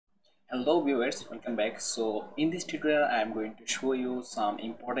Hello viewers, welcome back. So in this tutorial I am going to show you some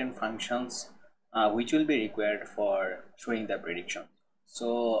important functions which will be required for showing the prediction.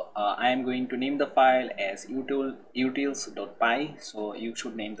 So I am going to name the file as utils.py, so you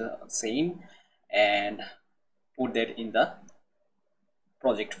should name the same and put that in the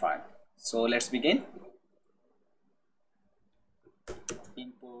project file. So let's begin.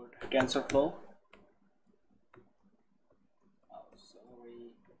 Import Tensorflow.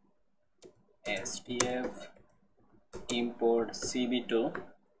 STF, import cb2,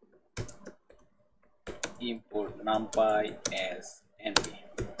 import NumPy as np.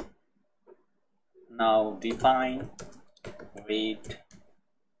 Now define read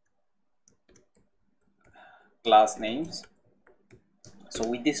class names. So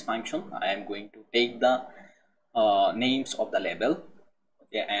with this function I am going to take the names of the label,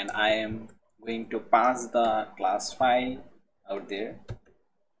 okay, and I am going to pass the class file out there,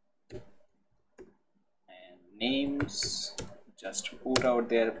 and names just put out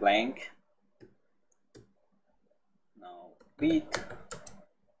there blank. Now with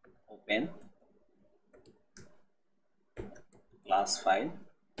open class file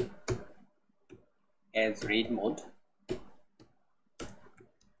as read mode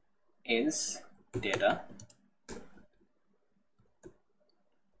is data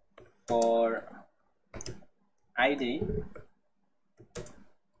for id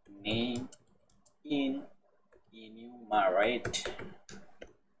name in enumerate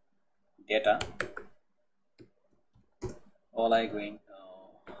data. All I going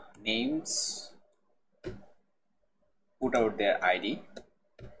names put out their id,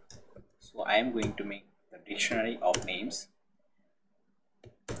 so I am going to make the dictionary of names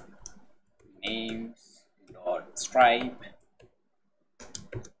dot stripe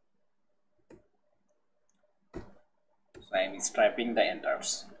so I am striping the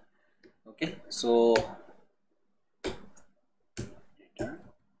enters. Okay, so return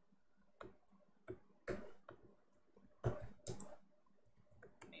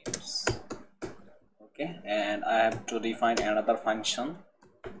names. Okay, and I have to define another function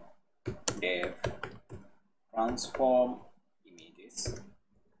def transform images.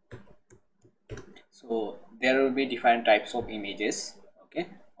 So there will be different types of images, okay,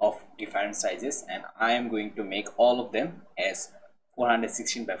 of different sizes, and I am going to make all of them as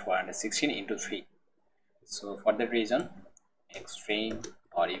 416 by 416 into 3. So for that reason xtrain,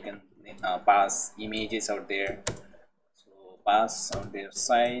 or you can pass images out there, so pass out their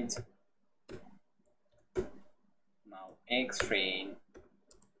size. Now xtrain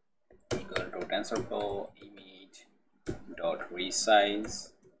equal to tensorflow image dot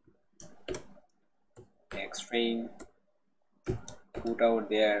resize. Xtrain put out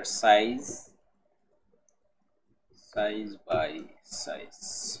their size by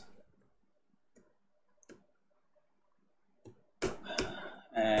size,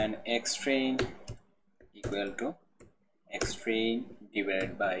 and xtrain equal to xtrain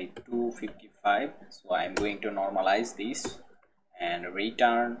divided by 255. So I am going to normalize this and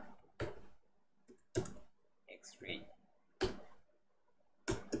return xtrain.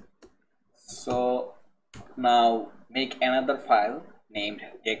 So now make another file named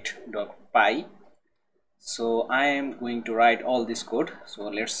detect.py. So I am going to write all this code, so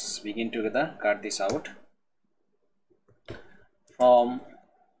let's begin together. Cut this out. From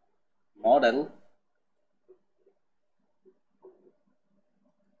model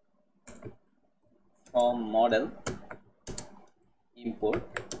import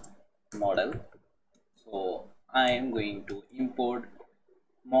model. So I am going to import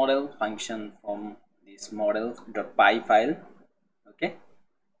model function from this model.py file. Okay,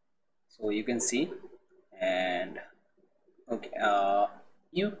 so you can see, and okay,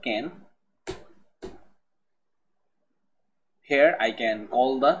 you can here I can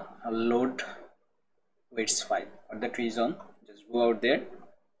call the load weights file. For that reason just go out there,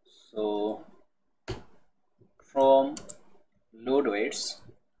 so from load weights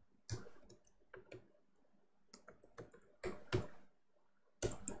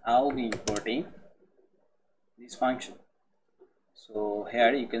I'll be importing this function. So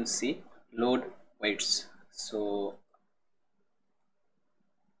here you can see load weights. So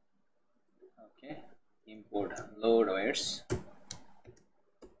okay, import load weights,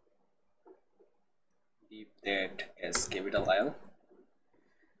 keep that as capital L.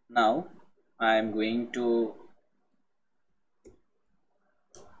 Now I am going to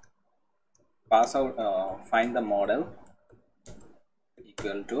pass out find the model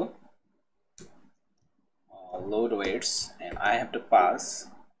equal to load weights, and I have to pass,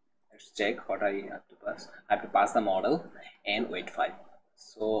 let's check what I have to pass. I have to pass the model and weight file.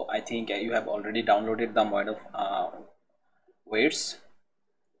 So I think you have already downloaded the model of weights,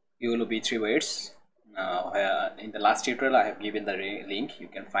 Yolo V3 weights. In the last tutorial I have given the link. You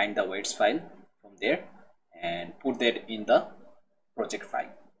can find the weights file from there and put that in the project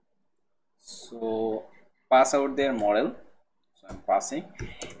file. So pass out their model, so I'm passing,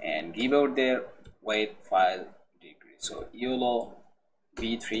 and give out their weight file degree. So Yolo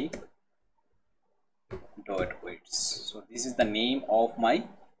V3 dot weights. So this is the name of my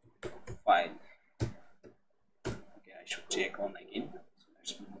file. Okay, I should check on again.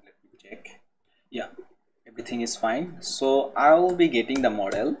 So let me check. Yeah, everything is fine. So I will be getting the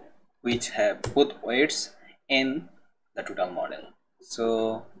model which have put weights in the total model.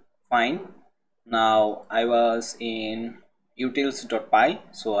 So fine. Now I was in utils.py,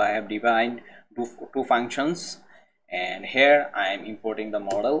 so I have defined two functions, and here I am importing the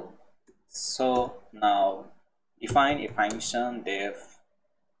model. So now define a function def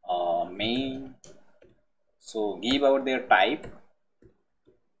main, so give out their type.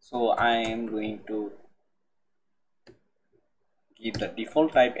 So I am going to give the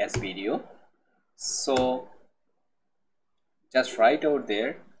default type as video. So just write out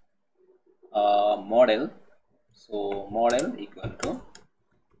there model. So model equal to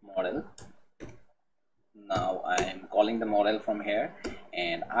model. Now I am calling the model from here,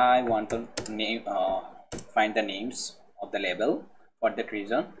 and I want to name find the names of the label. For that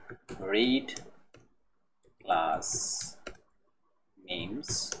reason, read class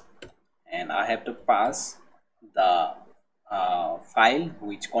names, and I have to pass the file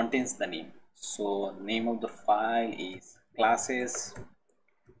which contains the name. So name of the file is classes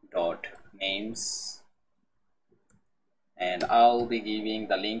dot names, and I'll be giving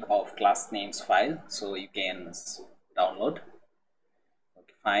the link of class names file so you can download.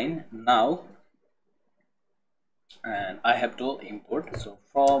 Okay, fine. Now and I have to import, so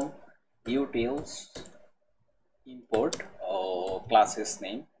from utils import classes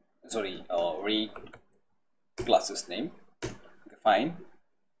name, sorry, read classes name. Okay, fine.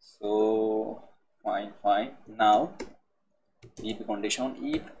 So fine. Now if condition,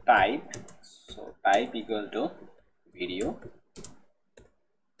 if type, so type equal to video,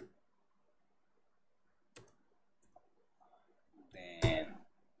 then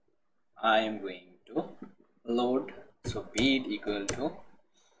I am going to load, so bid equal to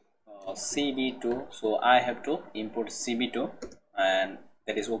cb2, so I have to import cb2, and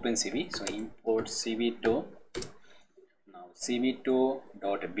that is OpenCV, so import cb2. Now cb2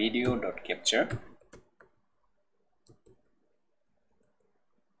 dot video dot capture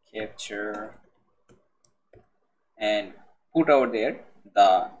and put out there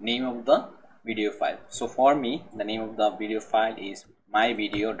the name of the video file. So for me the name of the video file is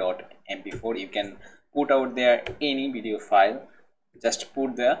myvideo.mp4. You can put out there any video file, just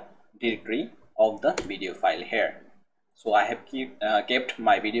put the directory of the video file here. So I have kept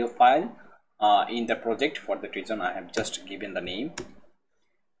my video file in the project. For that reason I have just given the name.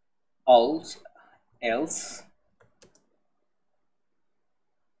 Else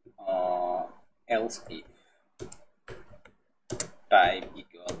if type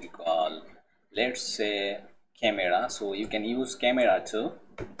equal let's say camera, so you can use camera too.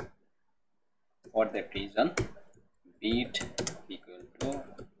 For that reason bit equal to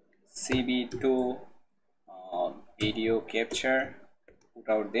cb2 video capture, put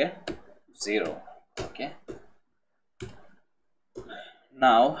out there 0. Okay,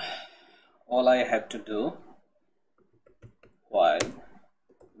 now all I have to do while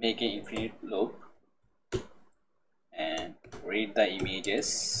making infinite loop and read the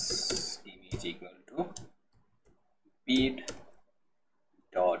images, image equal to bid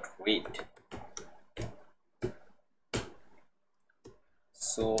dot read.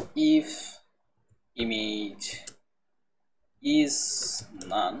 So if image is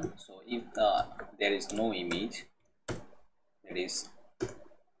none, so if there is no image, that is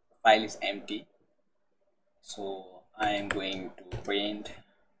file is empty, so I am going to print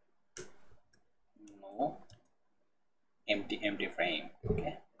no empty frame.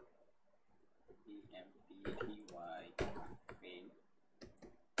 Okay, empty frame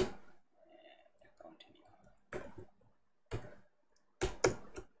and continue.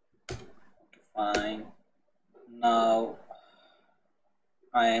 Okay, fine. Now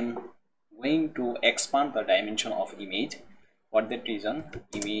I am going to expand the dimension of image. For that reason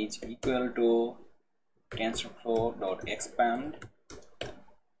image equal to tensorflow dot expand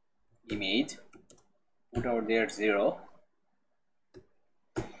image, put out there 0.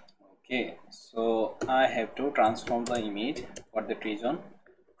 Okay, so I have to transform the image. For that reason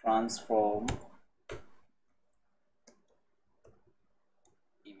transform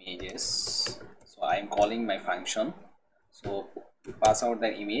images. So I am calling my function, so pass out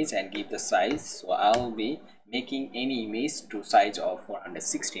the image and give the size. So I'll be making any image to size of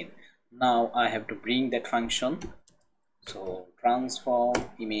 416. Now I have to bring that function, so transform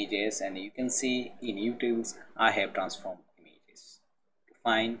images, and you can see in utils I have transformed images.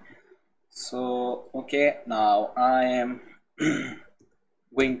 Fine. So okay, now I am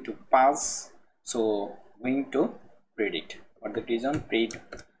going to pass, so going to predict. For the reason,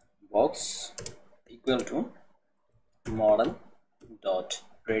 predict box equal to model dot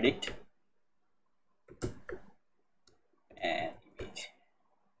predict and image.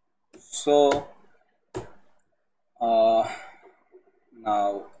 So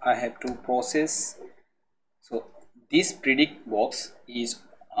now I have to process. So this predict box is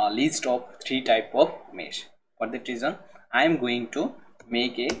a list of 3 type of mesh. For that reason, I am going to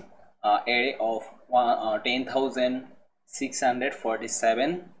make a array of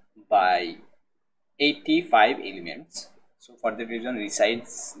 10,647 by 85 elements. So for that reason,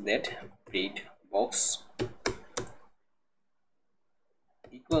 resides that predict box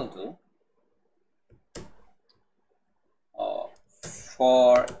equal to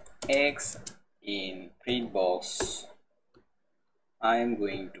for x in print box I am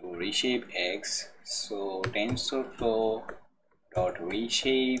going to reshape x. So Tensorflow dot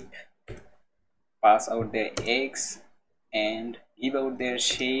reshape, pass out their x and give out their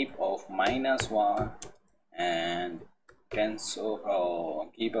shape of -1, and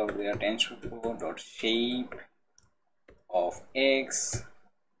give out their Tensorflow dot shape of x,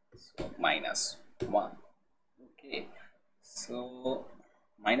 so -1. Okay, so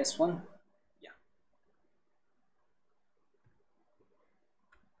 -1.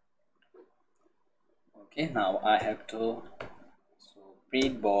 Okay, now I have to, so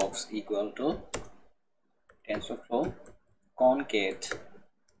print box equal to Tensorflow concat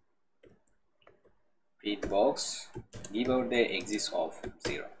print box, give out the axis of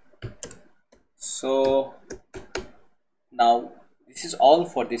 0. So now this is all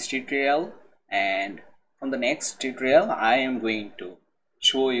for this tutorial, and from the next tutorial I am going to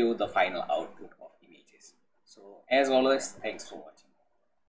show you the final output of images. So as always, thanks for watching.